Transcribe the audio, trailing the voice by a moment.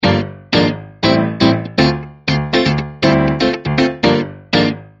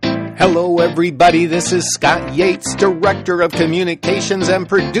Hello, everybody. This is Scott Yates, Director of Communications and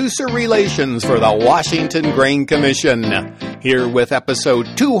Producer Relations for the Washington Grain Commission, here with episode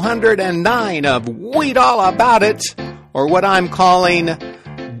 209 of Wheat All About It, or what I'm calling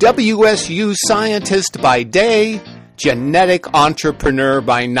WSU Scientist by Day, Genetic Entrepreneur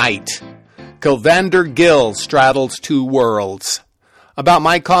by Night. Kulvinder, Gill, Straddles two worlds. About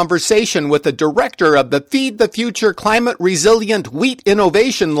my conversation with the director of the Feed the Future Climate Resilient Wheat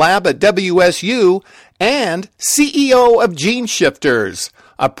Innovation Lab at WSU and CEO of Gene Shifters,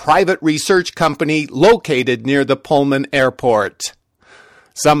 a private research company located near the Pullman Airport.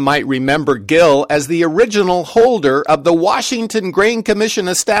 Some might remember Gill as the original holder of the Washington Grain Commission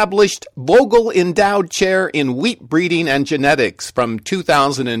established Vogel Endowed Chair in Wheat Breeding and Genetics from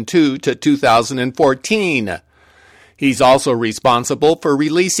 2002 to 2014. He's also responsible for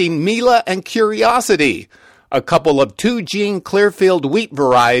releasing Mila and Curiosity, a couple of 2-gene Clearfield wheat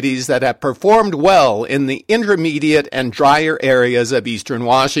varieties that have performed well in the intermediate and drier areas of eastern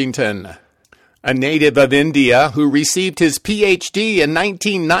Washington. A native of India who received his Ph.D. in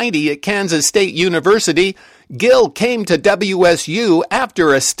 1990 at Kansas State University, Gill came to WSU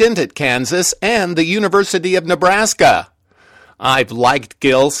after a stint at Kansas and the University of Nebraska. I've liked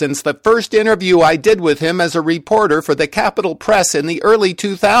Gill since the first interview I did with him as a reporter for the Capitol Press in the early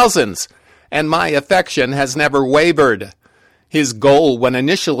 2000s, and my affection has never wavered. His goal when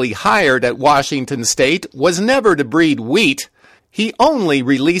initially hired at Washington State was never to breed wheat. He only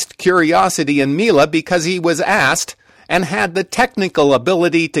released Curiosity and Mila because he was asked and had the technical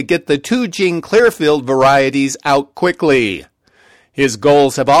ability to get the 2-gene Clearfield varieties out quickly. His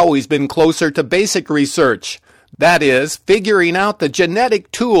goals have always been closer to basic research. That is, figuring out the genetic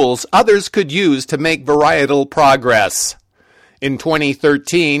tools others could use to make varietal progress. In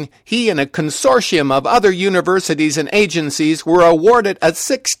 2013, he and a consortium of other universities and agencies were awarded a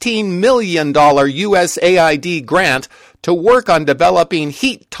 $16 million USAID grant to work on developing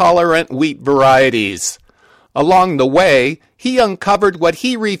heat-tolerant wheat varieties. Along the way, he uncovered what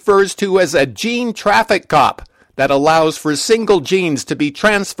he refers to as a gene traffic cop that allows for single genes to be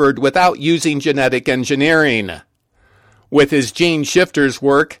transferred without using genetic engineering. With his Gene Shifters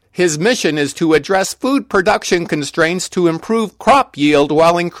work, his mission is to address food production constraints to improve crop yield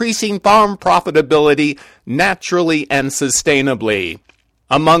while increasing farm profitability naturally and sustainably.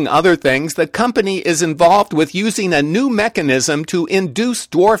 Among other things, the company is involved with using a new mechanism to induce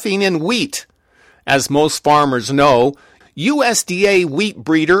dwarfing in wheat. As most farmers know, USDA wheat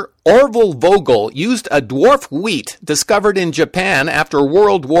breeder Orville Vogel used a dwarf wheat discovered in Japan after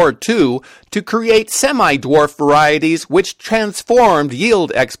World War II to create semi-dwarf varieties which transformed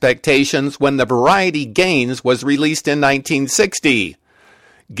yield expectations when the variety Gaines was released in 1960.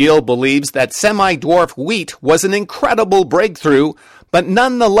 Gill believes that semi-dwarf wheat was an incredible breakthrough, but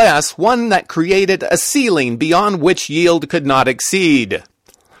nonetheless one that created a ceiling beyond which yield could not exceed.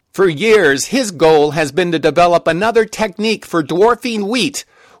 For years, his goal has been to develop another technique for dwarfing wheat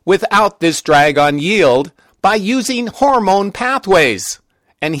without this drag on yield by using hormone pathways,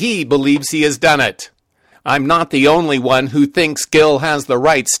 and he believes he has done it. I'm not the only one who thinks Gill has the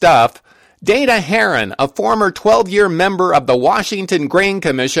right stuff. Dana Herron, a former 12-year member of the Washington Grain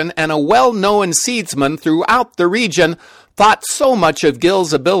Commission and a well-known seedsman throughout the region, thought so much of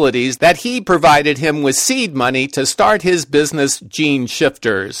Gill's abilities that he provided him with seed money to start his business, Gene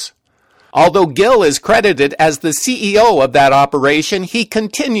Shifters. Although Gill is credited as the CEO of that operation, he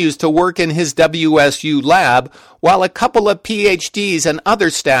continues to work in his WSU lab, while a couple of PhDs and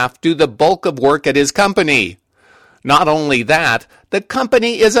other staff do the bulk of work at his company. Not only that, the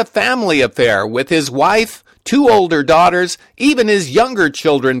company is a family affair, with his wife, 2 older daughters, even his younger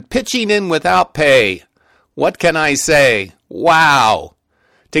children pitching in without pay. What can I say? Wow!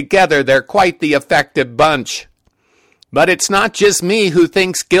 Together they're quite the effective bunch. But it's not just me who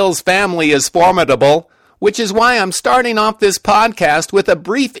thinks Gill's family is formidable, which is why I'm starting off this podcast with a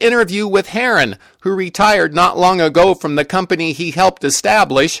brief interview with Herron, who retired not long ago from the company he helped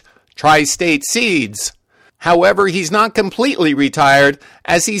establish, Tri-State Seeds. However, he's not completely retired,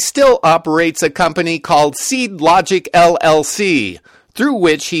 as he still operates a company called Seed Logic LLC, through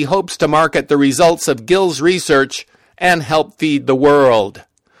which he hopes to market the results of Gill's research and help feed the world.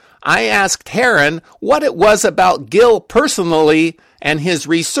 I asked Herron what it was about Gill personally and his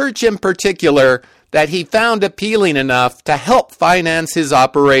research in particular that he found appealing enough to help finance his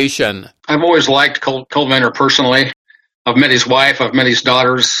operation. I've always liked Kulvinder personally. I've met his wife, I've met his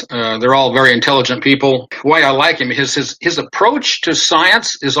daughters. They're all very intelligent people. Why I like him is his approach to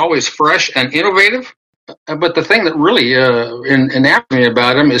science is always fresh and innovative. But the thing that really enamored me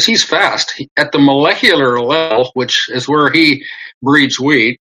about him is he's fast. At the molecular level, which is where he breeds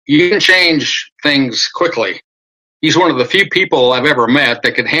wheat, You can change things quickly. He's one of the few people I've ever met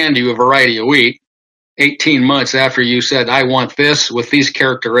that could hand you a variety of wheat 18 months after you said, I want this with these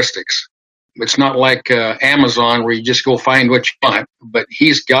characteristics. It's not like Amazon where you just go find what you want, but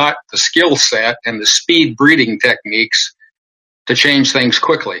he's got the skill set and the speed breeding techniques to change things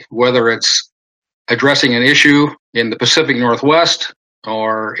quickly, whether it's addressing an issue in the Pacific Northwest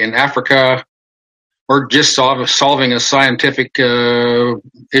or in Africa, or just solving a scientific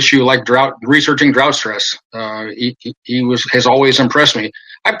issue like researching drought stress. He has always impressed me.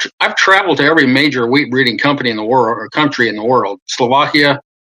 I've traveled to every major wheat breeding company in the world, or country in the world: Slovakia,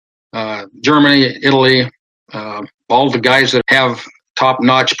 Germany, Italy, all the guys that have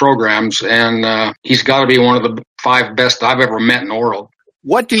top-notch programs, and he's got to be one of the 5 best I've ever met in the world.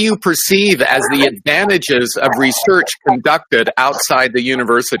 What do you perceive as the advantages of research conducted outside the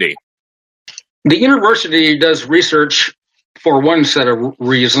university? The university does research for one set of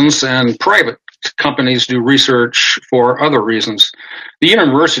reasons, and private companies do research for other reasons. The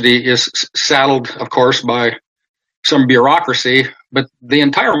university is saddled, of course, by some bureaucracy, but the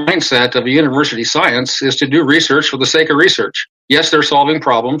entire mindset of a university science is to do research for the sake of research. Yes, they're solving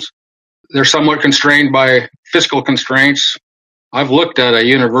problems. They're somewhat constrained by fiscal constraints. I've looked at a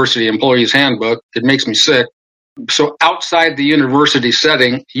university employee's handbook. It makes me sick. So outside the university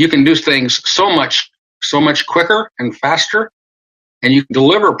setting, you can do things so much quicker and faster, and you can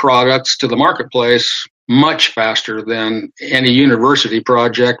deliver products to the marketplace much faster than any university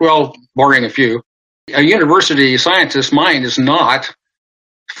project, well, barring a few. A university scientist's mind is not,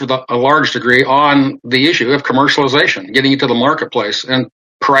 for a large degree, on the issue of commercialization, getting it to the marketplace, and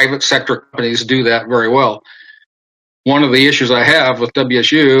private sector companies do that very well. One of the issues I have with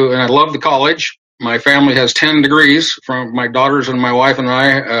WSU, and I love the college. My family has 10 degrees from my daughters and my wife and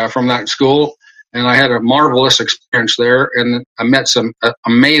I from that school, and I had a marvelous experience there, and I met some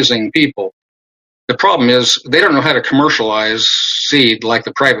amazing people. The problem is they don't know how to commercialize seed like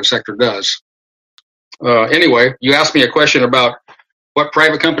the private sector does. Anyway, you asked me a question about what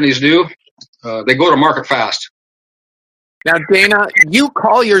private companies do. They go to market fast. Now, Dana, you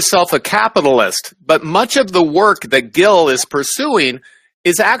call yourself a capitalist, but much of the work that Gill is pursuing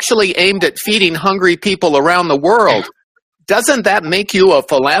is actually aimed at feeding hungry people around the world. Doesn't that make you a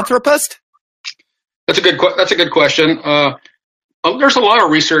philanthropist? That's a good question. There's a lot of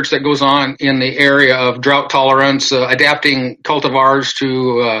research that goes on in the area of drought tolerance, adapting cultivars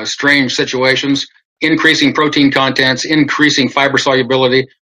to strange situations, increasing protein contents, increasing fiber solubility.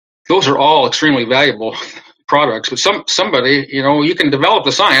 Those are all extremely valuable products. But somebody, you can develop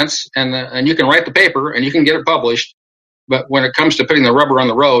the science and you can write the paper and you can get it published. But when it comes to putting the rubber on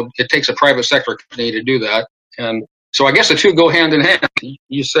the road, it takes a private sector company to do that. And so I guess the two go hand in hand.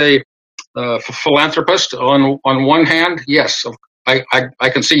 You say philanthropist on one hand, yes, I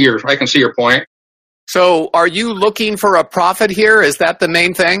can see your point. So are you looking for a profit here? Is that the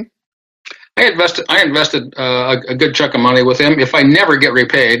main thing? I invested a good chunk of money with him. If I never get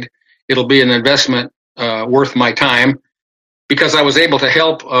repaid, it'll be an investment worth my time, because I was able to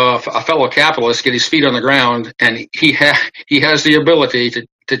help a fellow capitalist get his feet on the ground, and he has the ability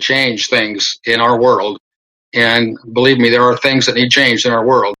to change things in our world. And believe me, there are things that need changed in our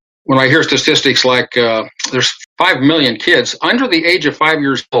world. When I hear statistics like there's 5 million kids under the age of 5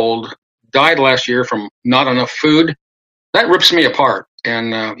 years old died last year from not enough food, that rips me apart.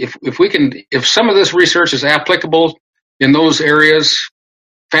 And if some of this research is applicable in those areas,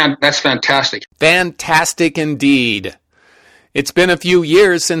 that's fantastic. Fantastic indeed. It's been a few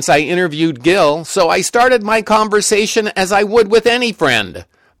years since I interviewed Gill, so I started my conversation as I would with any friend,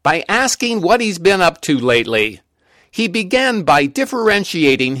 by asking what he's been up to lately. He began by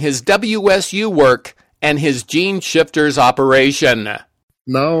differentiating his WSU work and his gene shifters operation.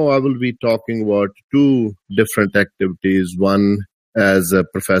 Now I will be talking about 2 different activities, one as a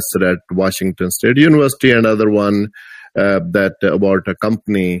professor at Washington State University, and another one about a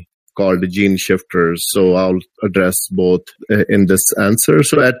company called Gene Shifters. So I'll address both in this answer.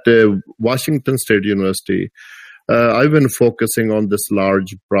 So at Washington State University, I've been focusing on this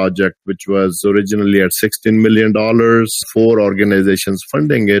large project, which was originally at $16 million, 4 organizations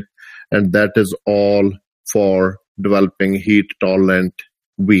funding it, and that is all for developing heat-tolerant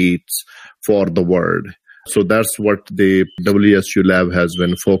wheats for the world. So that's what the WSU lab has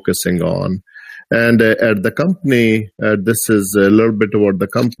been focusing on. And at the company, this is a little bit about the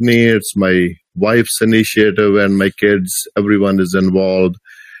company. It's my wife's initiative and my kids, everyone is involved.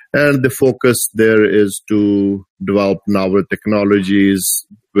 And the focus there is to develop novel technologies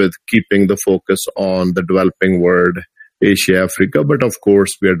with keeping the focus on the developing world, Asia, Africa. But of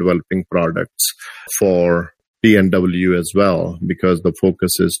course, we are developing products for P&W as well, because the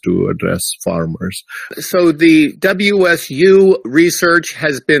focus is to address farmers. So the WSU research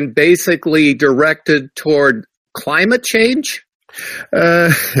has been basically directed toward climate change?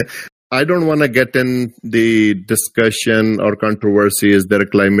 I don't want to get in the discussion or controversy. Is there a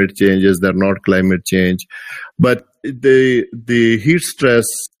climate change? Is there not climate change? But the heat stress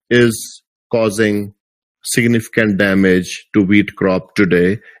is causing significant damage to wheat crop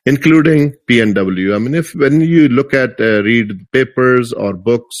today, including P&W. I mean, when you look at read papers or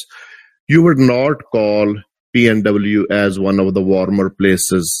books, you would not call P&W as one of the warmer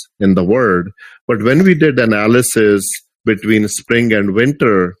places in the world. But when we did analysis between spring and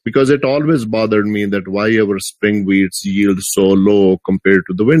winter, because it always bothered me that why our spring wheats yield so low compared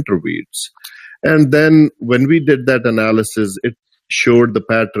to the winter wheats. And then when we did that analysis, it showed the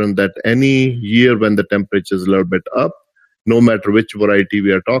pattern that any year when the temperature is a little bit up, no matter which variety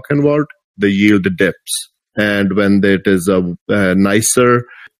we are talking about, the yield dips. And when it is a nicer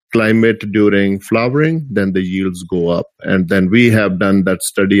climate during flowering, then the yields go up. And then we have done that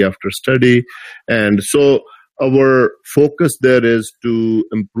study after study. And so our focus there is to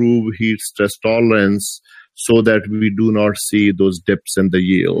improve heat stress tolerance so that we do not see those dips in the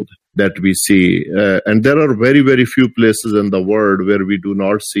yield that we see. And there are very, very few places in the world where we do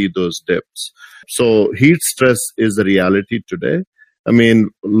not see those dips. So heat stress is a reality today. I mean,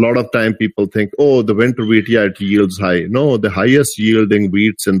 a lot of time people think, oh, the winter wheat, yeah, it yields high. No, the highest yielding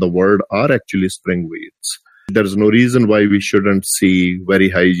wheats in the world are actually spring wheats. There's no reason why we shouldn't see very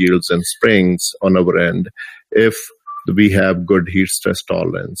high yields in springs on our end if we have good heat stress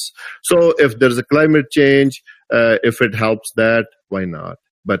tolerance. So if there's a climate change, if it helps that, why not?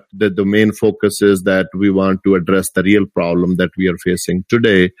 But the main focus is that we want to address the real problem that we are facing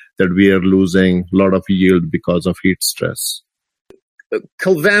today, that we are losing a lot of yield because of heat stress.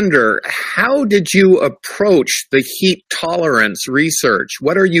 Kulvinder, how did you approach the heat tolerance research?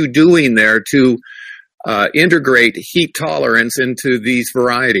 What are you doing there to integrate heat tolerance into these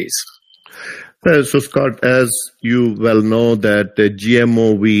varieties? So, Scott, as you well know, that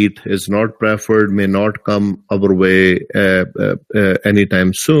GMO wheat is not preferred, may not come our way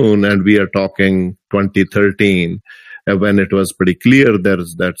anytime soon, and we are talking 2013, when it was pretty clear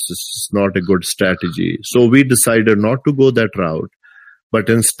that's not a good strategy. So we decided not to go that route, but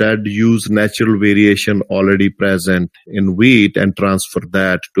instead use natural variation already present in wheat and transfer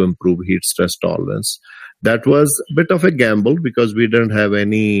that to improve heat stress tolerance. That was a bit of a gamble because we didn't have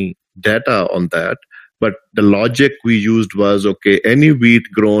any data on that. But the logic we used was, okay, any wheat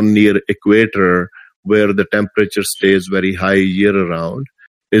grown near equator where the temperature stays very high year round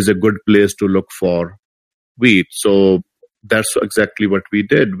is a good place to look for wheat. So that's exactly what we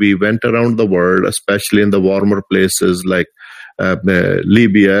did. We went around the world, especially in the warmer places like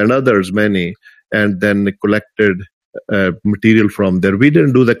Libya and others, many, and then collected material from there. We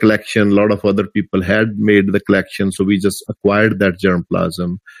didn't do the collection. A lot of other people had made the collection, so we just acquired that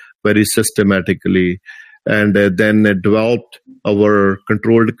germplasm very systematically, and then developed our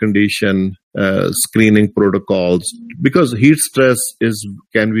controlled condition screening protocols, because heat stress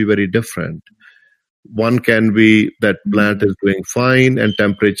can be very different. One can be that plant is doing fine and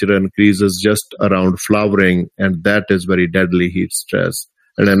temperature increases just around flowering, and that is very deadly heat stress.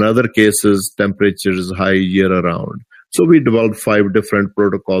 And in other cases, temperature is high year around. So we developed 5 different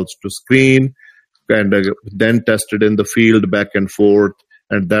protocols to screen and then tested in the field back and forth.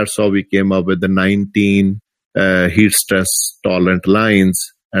 And that's how we came up with the 19 heat stress tolerant lines.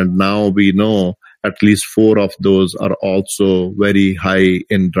 And now we know at least 4 of those are also very high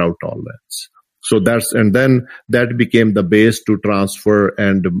in drought tolerance. So then that became the base to transfer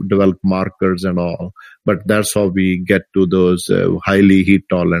and develop markers and all. But that's how we get to those highly heat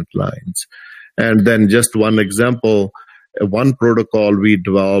tolerant lines. And then just one example, one protocol we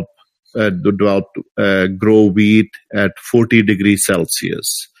developed grow wheat at 40 degrees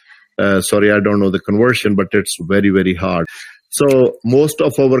Celsius. Sorry, I don't know the conversion, but it's very, very hard. So most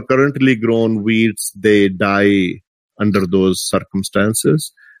of our currently grown wheats, they die under those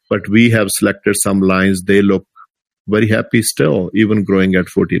circumstances. But we have selected some lines, they look very happy still, even growing at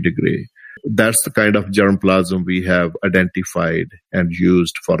 40 degrees. That's the kind of germplasm we have identified and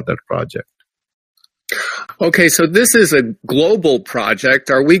used for that project. Okay, so this is a global project.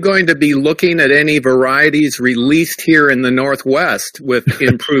 Are we going to be looking at any varieties released here in the Northwest with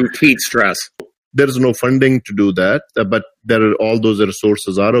improved heat stress? There's no funding to do that, but all those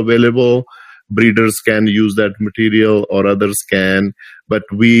resources are available. Breeders can use that material or others can, but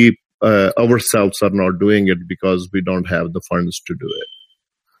we ourselves are not doing it because we don't have the funds to do it.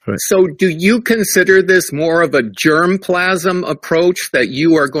 Right. So do you consider this more of a germplasm approach, that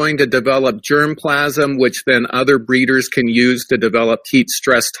you are going to develop germplasm, which then other breeders can use to develop heat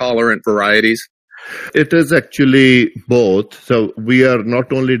stress tolerant varieties? It is actually both. So we are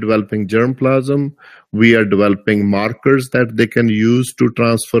not only developing germplasm, we are developing markers that they can use to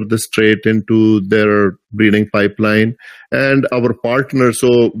transfer this trait into their breeding pipeline. And our partners,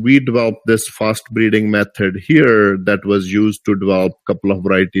 so we developed this fast breeding method here that was used to develop a couple of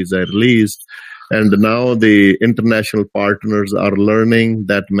varieties I released. And now the international partners are learning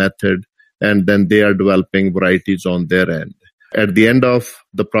that method, and then they are developing varieties on their end. At the end of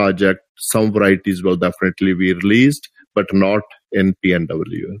the project, some varieties will definitely be released, but not in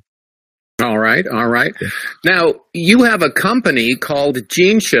PNW. All right. Now, you have a company called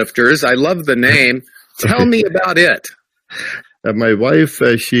Gene Shifters. I love the name. Tell me about it. My wife,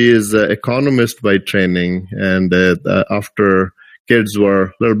 she is an economist by training, and after kids were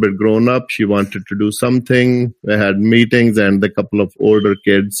a little bit grown up, she wanted to do something. We had meetings, and a couple of older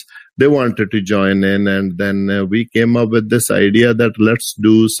kids, they wanted to join in, and then we came up with this idea that let's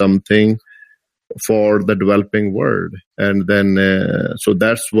do something for the developing world. And then, so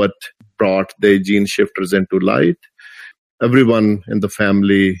that's what brought the Gene Shifters into light. Everyone in the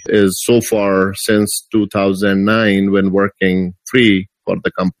family is so far since 2009 when working free for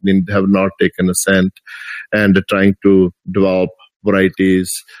the company, have not taken a cent, and trying to develop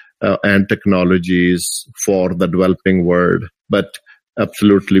varieties and technologies for the developing world. But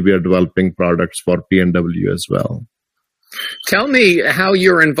absolutely, we are developing products for PNW as well. Tell me how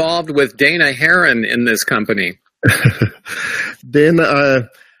you're involved with Dana Herron in this company. Dana,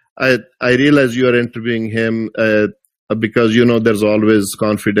 I realize you are interviewing him because, there's always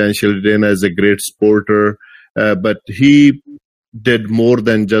confidentiality. Dana is a great sporter, but he did more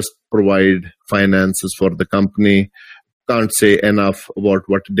than just provide finances for the company. Can't say enough about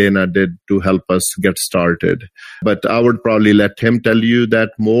what Dana did to help us get started. But I would probably let him tell you that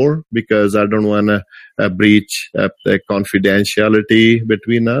more, because I don't want to breach the confidentiality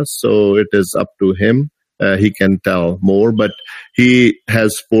between us. So it is up to him. He can tell more, but he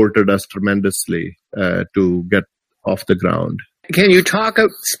has supported us tremendously to get off the ground. Can you talk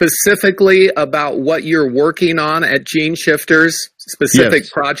specifically about what you're working on at Gene Shifters,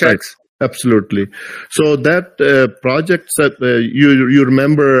 specific projects? Right. Absolutely. So that project, you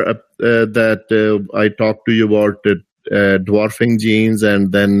remember that I talked to you about dwarfing genes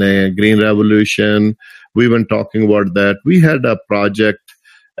and then Green Revolution. We've been talking about that. We had a project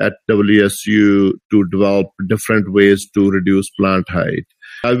at WSU to develop different ways to reduce plant height.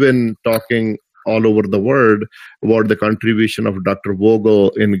 I've been talking all over the world about the contribution of Dr. Vogel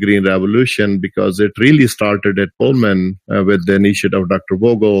in Green Revolution, because it really started at Pullman with the initiative of Dr.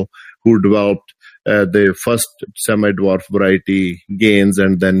 Vogel, who developed the first semi-dwarf variety gains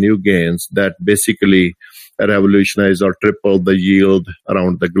and then new gains that basically revolutionized or tripled the yield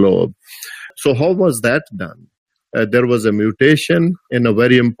around the globe. So how was that done? There was a mutation in a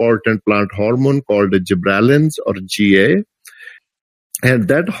very important plant hormone called gibberellins, or GA. And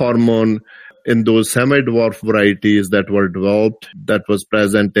that hormone in those semi-dwarf varieties that were developed, that was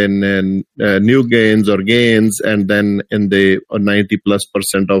present in new gains or gains, and then in the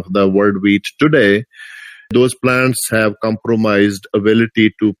 90+% of the world wheat today, those plants have compromised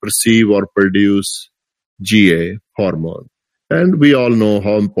ability to perceive or produce GA hormone. And we all know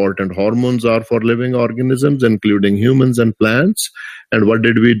how important hormones are for living organisms, including humans and plants. And what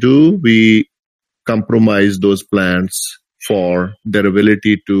did we do? We compromised those plants for their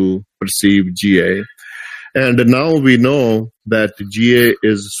ability to perceive GA. And now we know that GA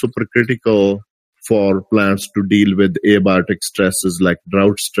is super critical for plants to deal with abiotic stresses like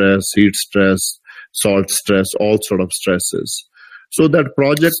drought stress, heat stress, salt stress, all sort of stresses. So that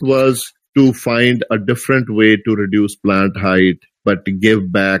project was to find a different way to reduce plant height, but to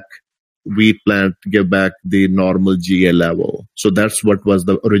give back wheat plant, give back the normal GA level. So that's what was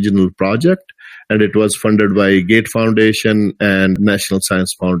the original project. And it was funded by Gate Foundation and National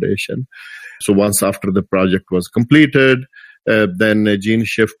Science Foundation. So once after the project was completed, then Gene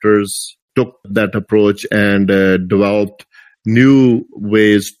Shifters took that approach and developed new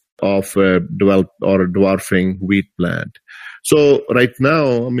ways of dwarfing wheat plant. So right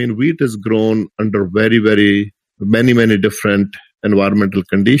now, wheat is grown under many different environmental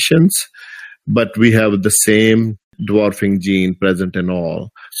conditions, but we have the same dwarfing gene present in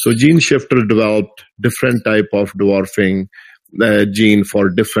all. So Gene Shifter developed different type of dwarfing gene for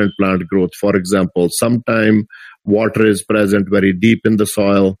different plant growth. For example, sometime water is present very deep in the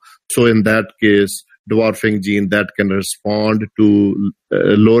soil. So in that case, dwarfing gene that can respond to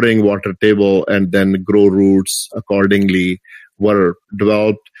lowering water table and then grow roots accordingly were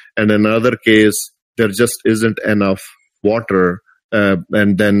developed. And in another case, there just isn't enough water.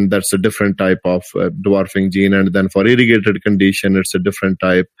 And then that's a different type of dwarfing gene. And then for irrigated condition, it's a different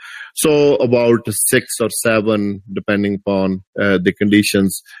type. So about 6 or 7, depending upon the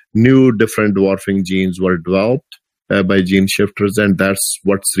conditions, new different dwarfing genes were developed by gene shifters, and that's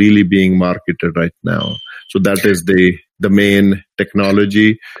what's really being marketed right now. So that is the main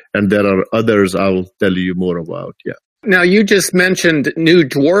technology, and there are others I'll tell you more about. Yeah. Now, you just mentioned new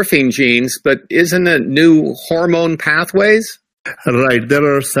dwarfing genes, but isn't it new hormone pathways? Right.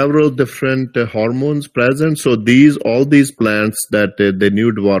 There are several different hormones present. So all these plants that the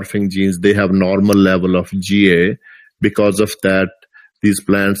new dwarfing genes, they have normal level of GA. Because of that, these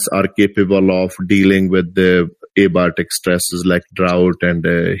plants are capable of dealing with the abiotic stresses like drought and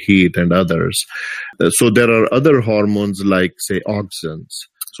heat and others. So there are other hormones like, say, auxins.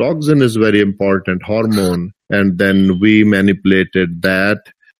 So auxin is very important hormone, and then we manipulated that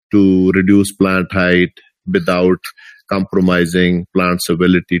to reduce plant height without compromising plant's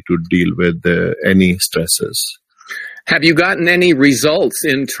ability to deal with any stresses. Have you gotten any results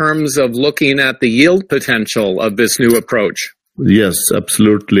in terms of looking at the yield potential of this new approach? Yes,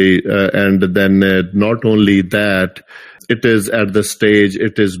 absolutely. And then not only that, it is at the stage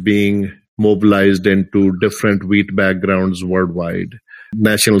it is being mobilized into different wheat backgrounds worldwide.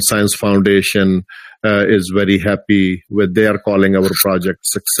 National Science Foundation is very happy with, they are calling our project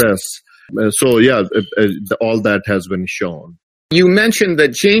success. So yeah, all that has been shown. You mentioned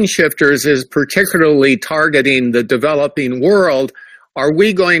that gene shifters is particularly targeting the developing world. Are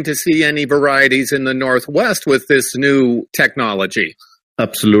we going to see any varieties in the Northwest with this new technology?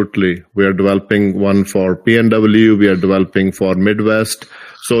 Absolutely. We are developing one for PNW. We are developing for Midwest.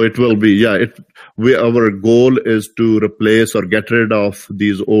 So it will be, our goal is to replace or get rid of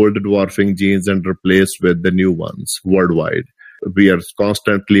these old dwarfing genes and replace with the new ones worldwide. We are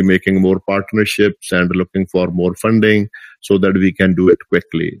constantly making more partnerships and looking for more funding so that we can do it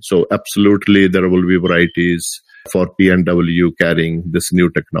quickly. So absolutely, there will be varieties for PNW carrying this new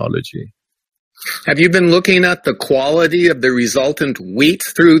technology. Have you been looking at the quality of the resultant wheat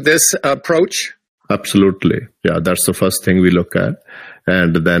through this approach? Absolutely. Yeah, that's the first thing we look at.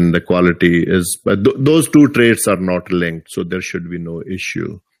 And then the quality is, those two traits are not linked, so there should be no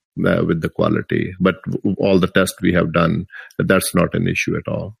issue with the quality. But all the tests we have done, that's not an issue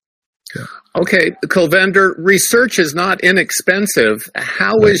at all. Yeah. Okay, Kulvinder, research is not inexpensive.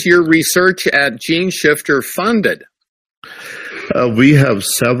 How is your research at Gene Shifter funded? We have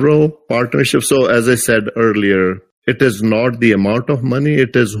several partnerships. So as I said earlier, it is not the amount of money,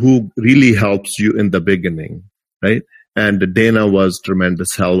 it is who really helps you in the beginning, right? And Dana was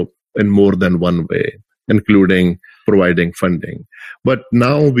tremendous help in more than one way, including providing funding. But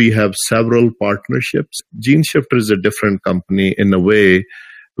now we have several partnerships. Gene Shifter is a different company in a way.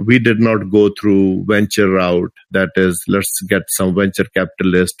 We did not go through venture route, that is, let's get some venture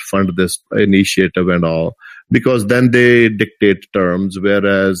capitalist, fund this initiative and all, because then they dictate terms,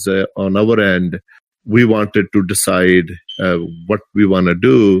 whereas on our end, we wanted to decide what we want to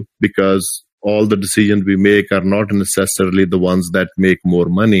do, because all the decisions we make are not necessarily the ones that make more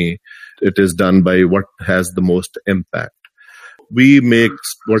money. It is done by what has the most impact. We make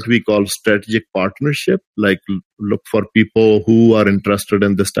what we call strategic partnership, like look for people who are interested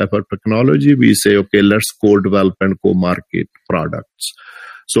in this type of technology. We say, okay, let's co-develop and co-market products.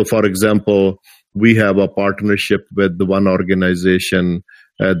 So for example, we have a partnership with the one organization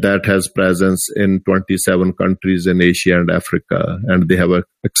that has presence in 27 countries in Asia and Africa, and they have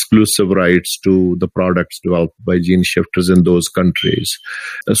exclusive rights to the products developed by gene shifters in those countries.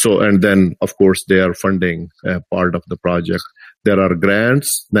 So, and then of course they are funding part of the project. There are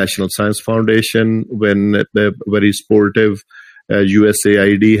grants. National Science Foundation when very sportive.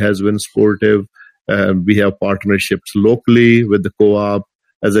 USAID has been sportive. We have partnerships locally with the co-op.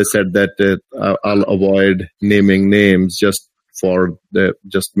 As I said, that I'll avoid naming names just for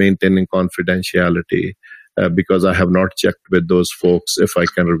just maintaining confidentiality because I have not checked with those folks if I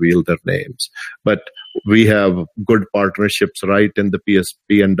can reveal their names. But we have good partnerships right in the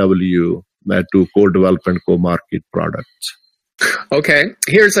PNW to co-develop and co-market products. Okay,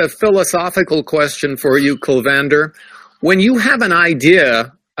 here's a philosophical question for you, Kulvinder. When you have an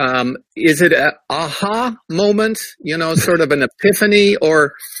idea, is it an aha moment, sort of an epiphany,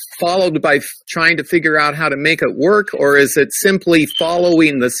 or followed by trying to figure out how to make it work, or is it simply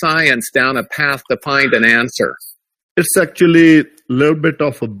following the science down a path to find an answer? It's actually a little bit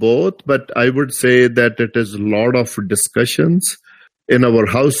of both, but I would say that it is a lot of discussions in our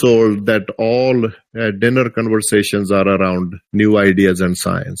household, that all dinner conversations are around new ideas and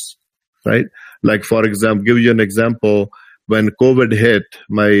science, right? Like, for example, give you an example. when COVID hit,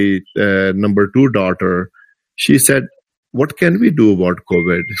 my number 2 daughter, she said, what can we do about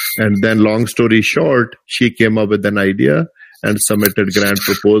COVID? And then long story short, she came up with an idea and submitted grant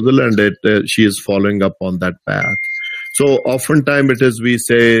proposal, and she is following up on that path. So oftentimes it is we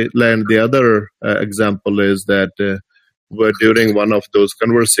say, and the other example is that during one of those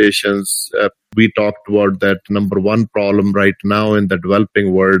conversations, we talked about that number 1 problem right now in the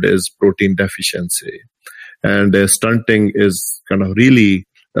developing world is protein deficiency. And stunting is kind of really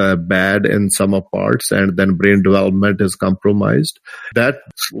bad in some parts, and then brain development is compromised. That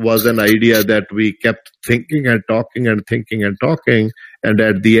was an idea that we kept thinking and talking and thinking and talking. And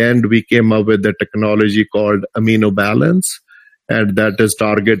at the end, we came up with a technology called amino balance, and that is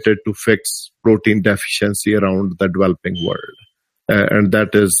targeted to fix protein deficiency around the developing world. And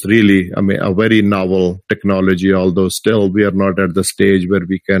that is really, a very novel technology, although still we are not at the stage where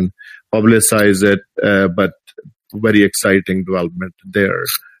we can publicize it, but very exciting development there,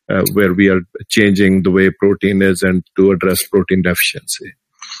 where we are changing the way protein is and to address protein deficiency.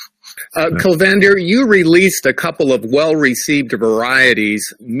 Kulvinder, you released a couple of well-received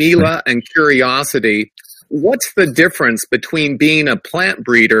varieties, Mila and Curiosity. What's the difference between being a plant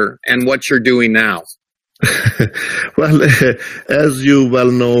breeder and what you're doing now? Well, as you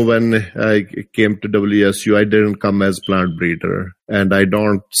well know, when I came to WSU, I didn't come as plant breeder, and I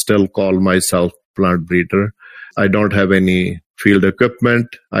don't still call myself plant breeder. I don't have any field equipment.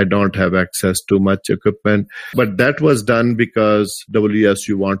 I don't have access to much equipment. But that was done because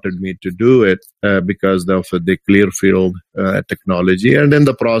WSU wanted me to do it because of the clear field technology. And in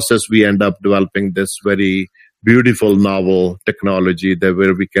the process, we end up developing this very beautiful novel technology that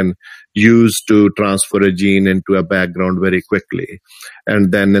where we can use to transfer a gene into a background very quickly.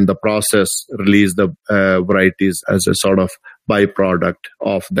 And then in the process, release the varieties as a sort of byproduct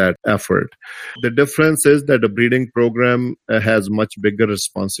of that effort. The difference is that a breeding program has much bigger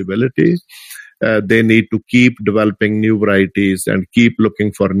responsibility. They need to keep developing new varieties and keep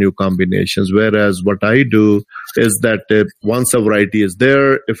looking for new combinations. Whereas what I do is that once a variety is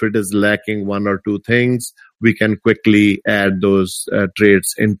there, if it is lacking 1 or 2 things, we can quickly add those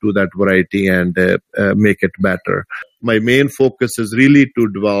traits into that variety and make it better. My main focus is really to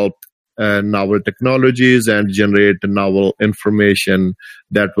develop novel technologies and generate novel information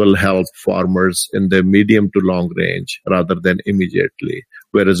that will help farmers in the medium to long range rather than immediately.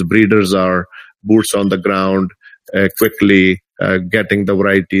 Whereas breeders are boots on the ground, quickly getting the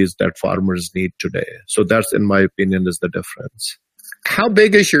varieties that farmers need today. So that's, in my opinion, is the difference. How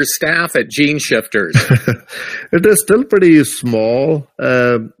big is your staff at Gene Shifters? It is still pretty small,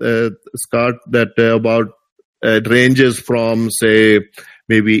 Scott, that it ranges from, say,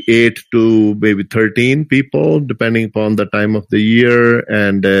 maybe 8 to maybe 13 people, depending upon the time of the year.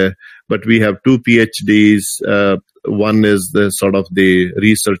 But we have 2 PhDs. One is the sort of the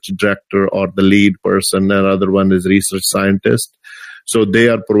research director or the lead person. Another one is research scientist. So they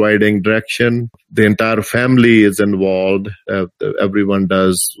are providing direction. The entire family is involved. Everyone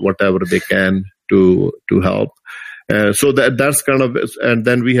does whatever they can to help. So that's kind of, and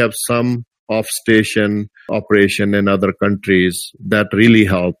then we have some off-station operation in other countries that really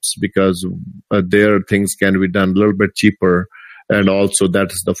helps because there things can be done a little bit cheaper. And also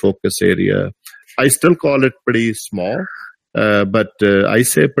that is the focus area. I still call it pretty small, but I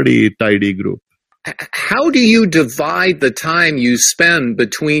say pretty tidy group. How do you divide the time you spend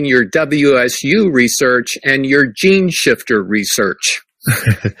between your WSU research and your gene shifter research?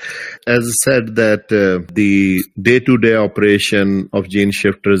 As I said, that the day-to-day operation of Gene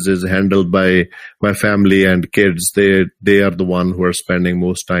Shifters is handled by my family and kids. They are the one who are spending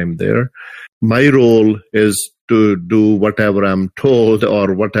most time there. My role is to do whatever I'm told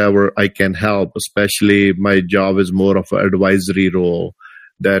or whatever I can help. Especially my job is more of an advisory role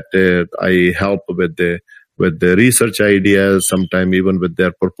that I help with the research ideas, sometimes even with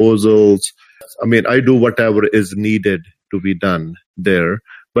their proposals. I do whatever is needed to be done there,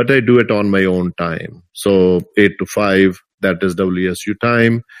 but I do it on my own time. So 8 to 5, that is WSU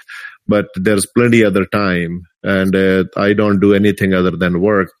time, but there's plenty other time, and I don't do anything other than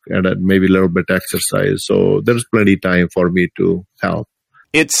work and maybe a little bit exercise. So there's plenty time for me to help.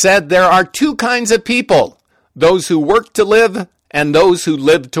 It's said there are 2 kinds of people, those who work to live and those who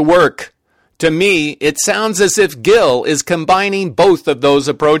live to work. To me, it sounds as if Gill is combining both of those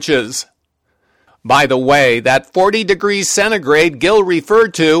approaches. By the way, that 40 degrees centigrade Gill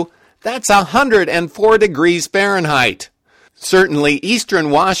referred to, that's 104 degrees Fahrenheit. Certainly,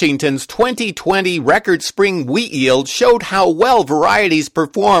 Eastern Washington's 2020 record spring wheat yield showed how well varieties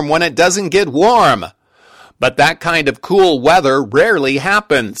perform when it doesn't get warm. But that kind of cool weather rarely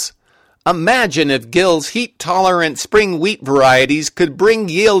happens. Imagine if Gill's heat-tolerant spring wheat varieties could bring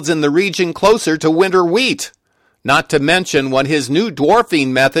yields in the region closer to winter wheat. Not to mention what his new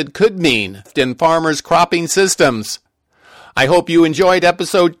dwarfing method could mean in farmers' cropping systems. I hope you enjoyed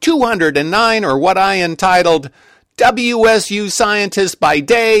episode 209, or what I entitled WSU Scientist by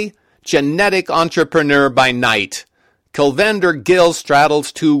Day, Genetic Entrepreneur by Night. Kulvinder, Gill,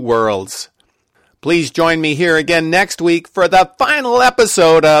 Straddles, Two Worlds. Please join me here again next week for the final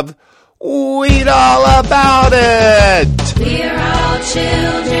episode of Read All About It! We're all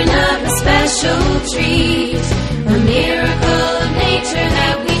children of a special treat, a miracle of nature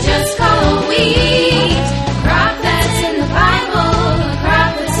that we just call wheat. A crop that's in the Bible, a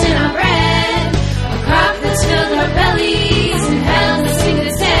crop that's in our bread, a crop that's filled our bellies and held us in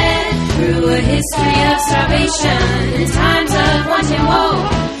its head. Through a history of starvation and times of want and woe,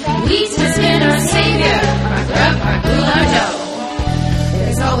 wheat has been our savior, our grub, our glue, our dough.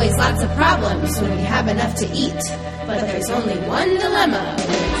 There's always lots of problems when we have enough to eat, but there's only one dilemma when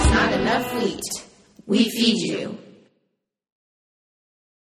there's not enough wheat. We feed you.